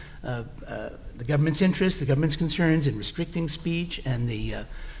balanced. The government's interests, the government's concerns in restricting speech, and the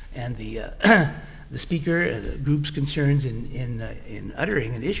speaker, the group's concerns in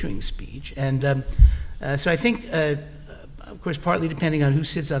uttering and issuing speech. And so I think, of course, partly depending on who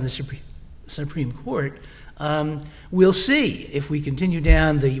sits on the Supreme Court, we'll see if we continue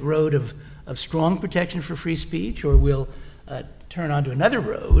down the road of strong protection for free speech, or we'll turn onto another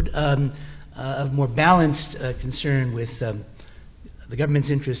road of more balanced concern with the government's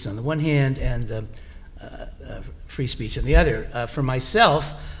interests on the one hand and free speech on the other. For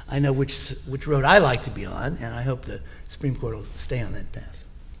myself, I know which road I like to be on, and I hope the Supreme Court will stay on that path.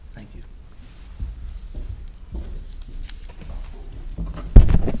 Thank you.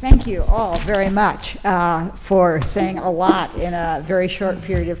 Thank you all very much for saying a lot in a very short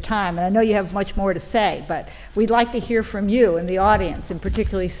period of time. And I know you have much more to say, but we'd like to hear from you and the audience, and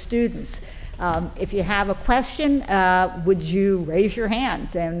particularly students. If you have a question, would you raise your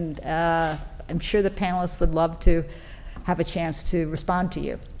hand? And I'm sure the panelists would love to have a chance to respond to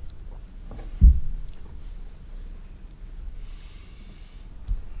you.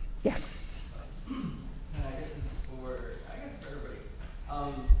 Yes. I guess this is for everybody.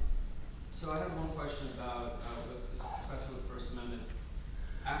 So I have one question about, especially with the First Amendment.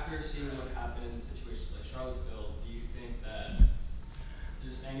 After seeing what happened in situations like Charlottesville, do you think that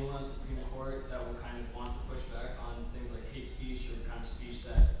there's anyone on the Supreme Court that will kind of want to push back on things like hate speech or the kind of speech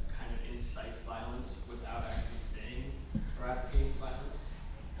that kind of incites violence without actually saying or advocating violence?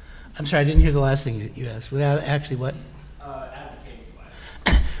 I'm sorry, I didn't hear the last thing you asked. Without actually what? Advocating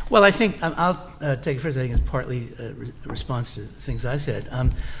violence. Well, I think I'll take it first. I think it's partly a response to things I said.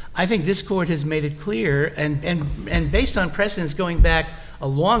 I think this court has made it clear, and based on precedents going back a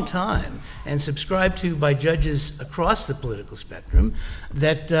long time and subscribed to by judges across the political spectrum,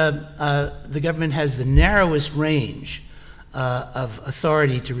 that the government has the narrowest range of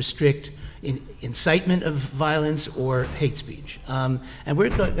authority to restrict incitement of violence or hate speech. And we're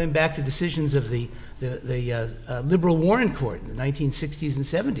going back to decisions of the liberal Warren Court in the 1960s and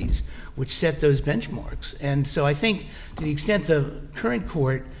 70s, which set those benchmarks. And so I think to the extent the current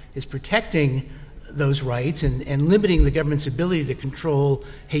court is protecting those rights and limiting the government's ability to control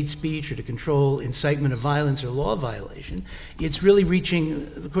hate speech or to control incitement of violence or law violation, it's really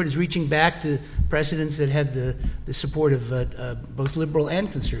the court is reaching back to precedents that had the support of both liberal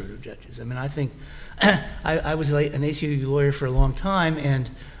and conservative judges. I mean, I think I was an ACLU lawyer for a long time, and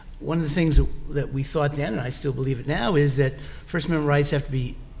one of the things that we thought then, and I still believe it now, is that First Amendment rights have to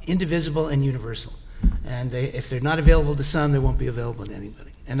be indivisible and universal. And if they're not available to some, they won't be available to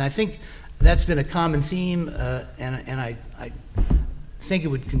anybody. And I think that's been a common theme, and I think it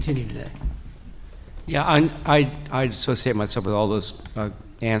would continue today. Yeah, I associate myself with all those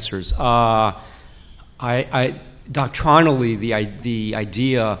answers. Doctrinally, the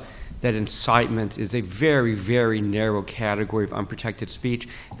idea that incitement is a very, very narrow category of unprotected speech,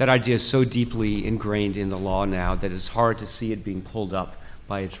 that idea is so deeply ingrained in the law now that it's hard to see it being pulled up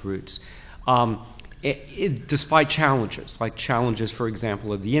by its roots. Despite challenges, like challenges, for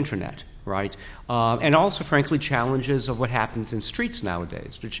example, of the internet, right? And also, frankly, challenges of what happens in streets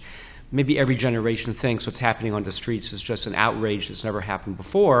nowadays, which maybe every generation thinks what's happening on the streets is just an outrage that's never happened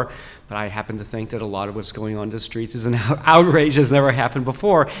before, but I happen to think that a lot of what's going on the streets is an outrage that's never happened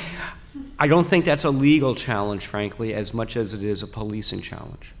before. I don't think that's a legal challenge, frankly, as much as it is a policing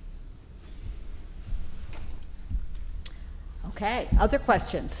challenge. Okay, other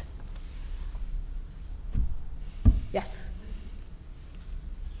questions? Yes.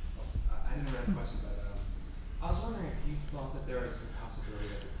 I didn't have a question, but I was wondering if you thought that there was a possibility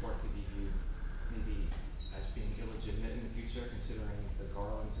that the court could be viewed maybe as being illegitimate in the future, considering the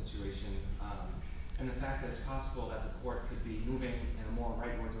Gora situation, and the fact that it's possible that the court could be moving in a more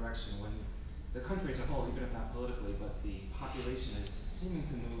rightward direction when the country as a whole, even if not politically, but the population is seeming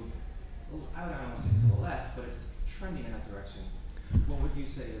to move I don't want to say to the left, but it's trending in that direction. What would you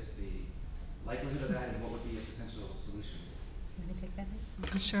say is the likelihood of that, and what would be a potential solution? Can I take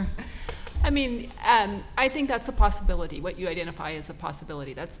that? Sure. I mean, I think that's a possibility, what you identify as a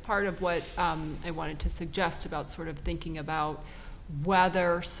possibility. That's part of what I wanted to suggest about sort of thinking about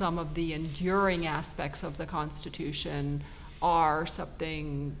whether some of the enduring aspects of the Constitution are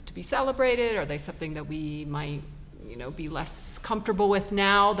something to be celebrated, or are they something that we might, be less comfortable with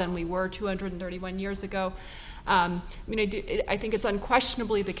now than we were 231 years ago. I think it's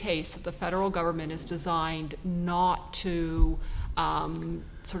unquestionably the case that the federal government is designed not to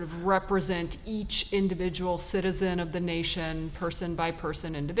sort of represent each individual citizen of the nation, person by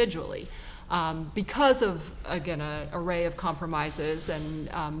person, individually. Because of, again, an array of compromises, and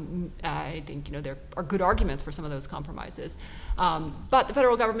I think there are good arguments for some of those compromises. But the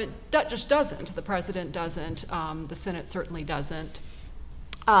federal government just doesn't. The president doesn't. The Senate certainly doesn't.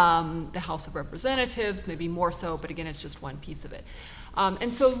 The House of Representatives, maybe more so, but again, it's just one piece of it.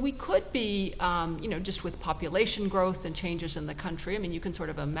 And so we could be, just with population growth and changes in the country. I mean, you can sort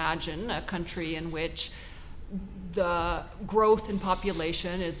of imagine a country in which the growth in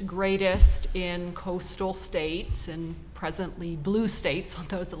population is greatest in coastal states and presently blue states on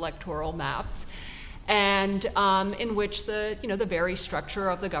those electoral maps, and in which the very structure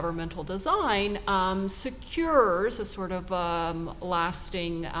of the governmental design secures a sort of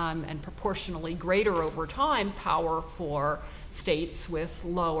lasting and proportionally greater over time power for states with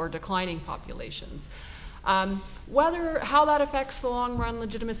low or declining populations. How that affects the long-run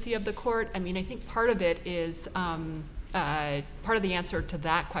legitimacy of the court, I mean, I think part of it is, part of the answer to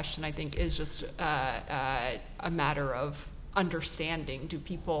that question, I think, is just a matter of understanding. Do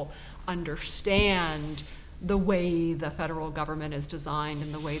people understand the way the federal government is designed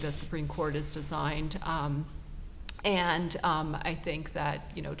and the way the Supreme Court is designed? I think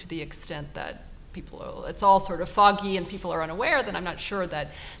that, to the extent that it's all sort of foggy and people are unaware, then I'm not sure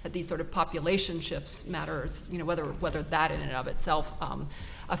that these sort of population shifts matters, whether that in and of itself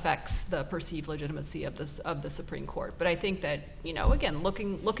affects the perceived legitimacy of the Supreme Court. But I think that, again,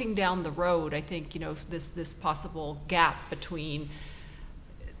 looking down the road, I think, this possible gap between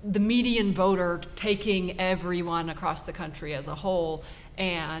the median voter taking everyone across the country as a whole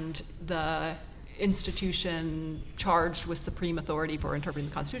and the institution charged with supreme authority for interpreting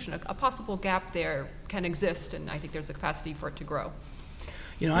the Constitution, a possible gap there can exist, and I think there's a capacity for it to grow.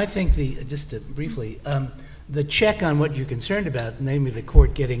 I think just to briefly, the check on what you're concerned about, namely the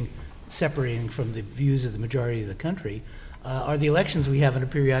court separating from the views of the majority of the country, are the elections we have on a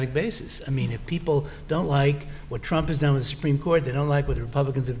periodic basis. I mean, if people don't like what Trump has done with the Supreme Court, they don't like what the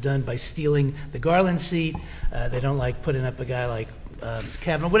Republicans have done by stealing the Garland seat, they don't like putting up a guy like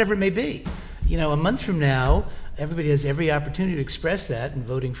Kavanaugh, whatever it may be. A month from now, everybody has every opportunity to express that in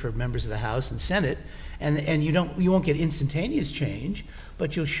voting for members of the House and Senate, and you won't get instantaneous change,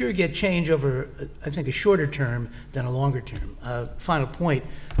 but you'll sure get change over, I think, a shorter term than a longer term. Final point,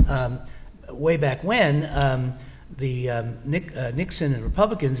 way back when, Nixon and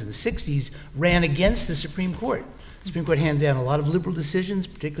Republicans in the 60s ran against the Supreme Court. The Supreme Court handed down a lot of liberal decisions,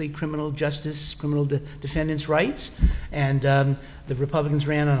 particularly criminal justice, criminal defendants' rights, and the Republicans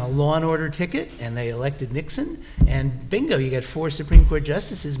ran on a law and order ticket, and they elected Nixon, and bingo, you got 4 Supreme Court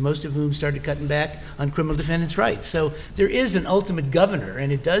justices, most of whom started cutting back on criminal defendants' rights. So there is an ultimate governor,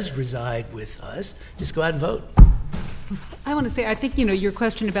 and it does reside with us. Just go out and vote. I want to say, I think, your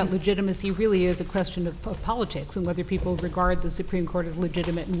question about legitimacy really is a question of politics and whether people regard the Supreme Court as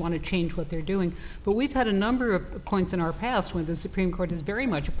legitimate and want to change what they're doing. But we've had a number of points in our past when the Supreme Court has very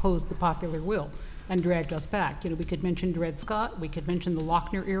much opposed the popular will and dragged us back. We could mention Dred Scott, we could mention the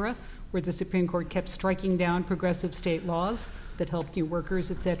Lochner era, where the Supreme Court kept striking down progressive state laws that helped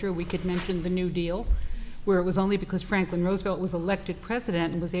workers, et cetera. We could mention the New Deal, where it was only because Franklin Roosevelt was elected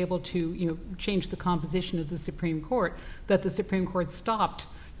president and was able to change the composition of the Supreme Court that the Supreme Court stopped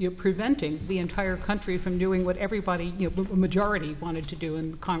preventing the entire country from doing what everybody, a majority wanted to do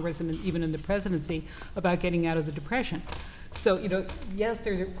in Congress and even in the presidency about getting out of the Depression. So, yes,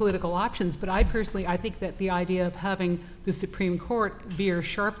 there are political options, but I think that the idea of having the Supreme Court veer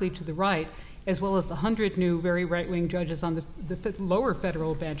sharply to the right, as well as the 100 new very right-wing judges on the lower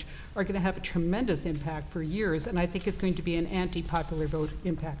federal bench, are going to have a tremendous impact for years, and I think it's going to be an anti-popular vote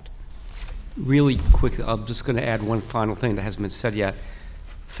impact. Really quick, I'm just going to add one final thing that hasn't been said yet.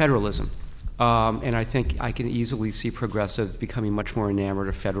 Federalism. And I think I can easily see progressives becoming much more enamored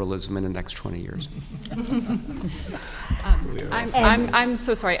of federalism in the next 20 years. I'm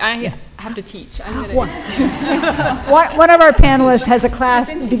so sorry. I have to teach. One of our panelists has a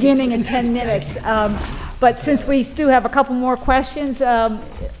class beginning in 10 minutes. But since we do have a couple more questions,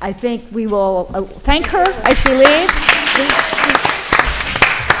 I think we will thank her as she leaves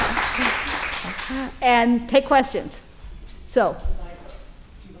and take questions. So.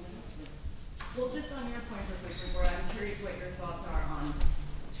 Well, just on your point, Professor Gora, I'm curious what your thoughts are on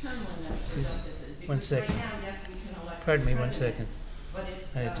term limits for justices. Because 1 second. right now, yes, we can elect Pardon me, 1 president, second. but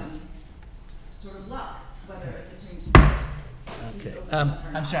it's I had to- sort of luck whether a Supreme Court Okay. seat opens up or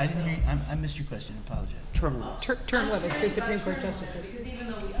I'm not. sorry, I didn't hear you. I missed your question. I apologize. Term limits for Curious Supreme about Court term limits, justices. Because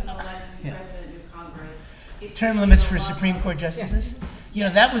even though we can elect new Yeah. president, new Congress, it's Term limits for Supreme Court justices? You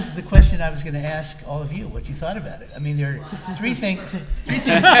know, that was the question I was going to ask all of you, what you thought about it. I mean, there are three things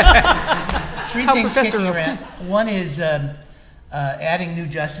kicking around. One is adding new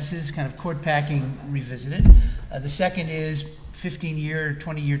justices, kind of court packing revisited. The second is 15-year,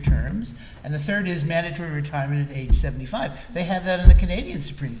 20-year terms. And the third is mandatory retirement at age 75. They have that in the Canadian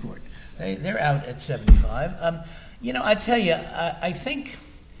Supreme Court. They're out at 75. You know, I tell you, I think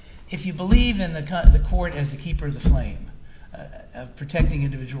if you believe in the court as the keeper of the flame, of protecting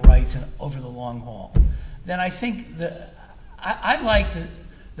individual rights and over the long haul, then I think I like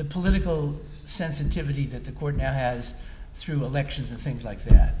the political sensitivity that the court now has through elections and things like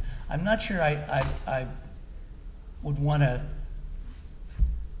that. I'm not sure I would want to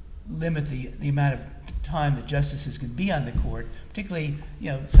limit the amount of time that justices can be on the court, particularly, you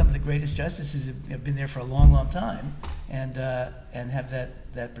know, some of the greatest justices have been there for a long, long time and have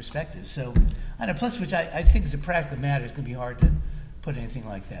that perspective. So, I know, plus which I think as a practical matter, it's going to be hard to put anything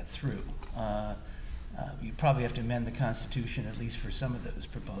like that through. You probably have to amend the Constitution, at least for some of those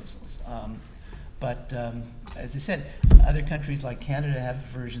proposals. But as I said, other countries like Canada have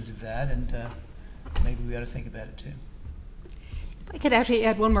versions of that, and maybe we ought to think about it too. I could actually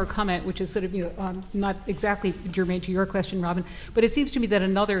add one more comment, which is sort of not exactly germane to your question, Robin, but it seems to me that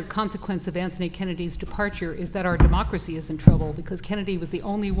another consequence of Anthony Kennedy's departure is that our democracy is in trouble, because Kennedy was the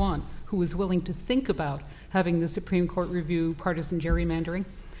only one who was willing to think about having the Supreme Court review partisan gerrymandering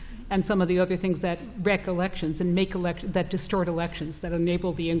and some of the other things that wreck elections and that distort elections, that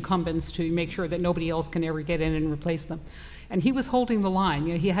enable the incumbents to make sure that nobody else can ever get in and replace them. And he was holding the line.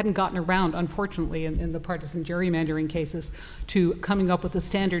 You know, he hadn't gotten around, unfortunately, in the partisan gerrymandering cases, to coming up with a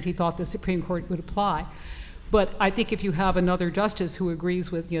standard he thought the Supreme Court would apply. But I think if you have another justice who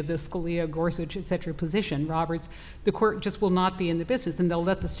agrees with, you know, the Scalia, Gorsuch, et cetera position, Roberts, the court just will not be in the business, and they'll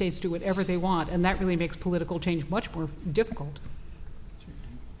let the states do whatever they want, and that really makes political change much more difficult.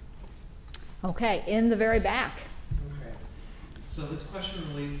 Okay, in the very back. Okay. So this question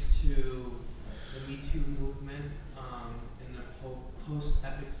relates to the Me Too movement in the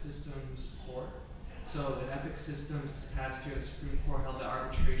post-Epic Systems court. So in Epic Systems this past year, the Supreme Court held the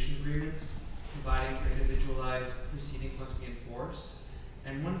arbitration agreements providing for individualized proceedings must be enforced.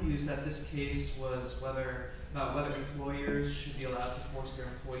 And one view is that this case was about whether employers should be allowed to force their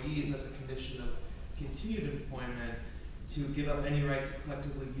employees as a condition of continued employment to give up any right to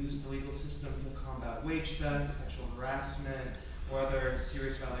collectively use the legal system to combat wage theft, sexual harassment, or other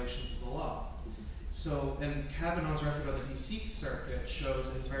serious violations of the law. So, and Kavanaugh's record on the DC circuit shows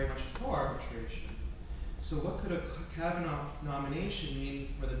that it's very much pro-arbitration. So what could a Kavanaugh nomination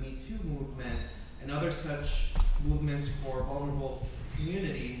mean for the Me Too movement and other such movements for vulnerable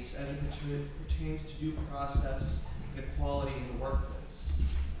communities as it pertains to due process and equality in the workplace?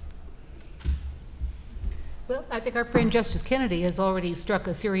 Well, I think our friend Justice Kennedy has already struck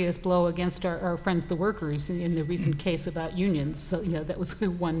a serious blow against our friends, the workers, in the recent case about unions. So, you know, that was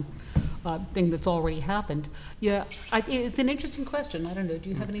one thing that's already happened. Yeah, it's an interesting question. I don't know. Do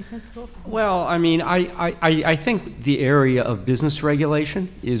you have any sense of it? Well, I mean, I think the area of business regulation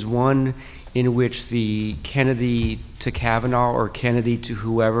is one in which the Kennedy to Kavanaugh or Kennedy to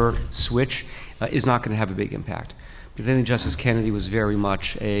whoever switch is not going to have a big impact. But I think Justice Kennedy was very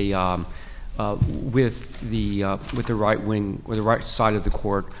much with the right wing or the right side of the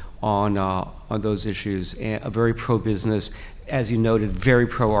court on those issues, and a very pro-business, as you noted, very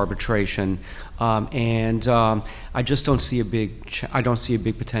pro-arbitration, and I just don't see a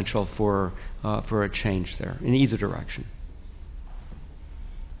big potential for a change there in either direction.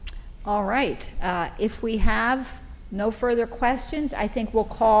 All right. If we have no further questions, I think we'll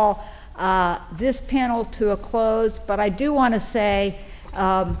call this panel to a close. But I do want to say,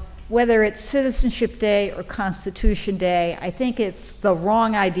 whether it's Citizenship Day or Constitution Day, I think it's the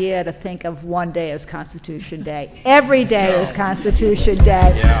wrong idea to think of one day as Constitution Day. Every day is Constitution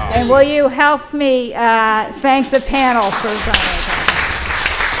Day. Yeah. And will you help me thank the panel for coming?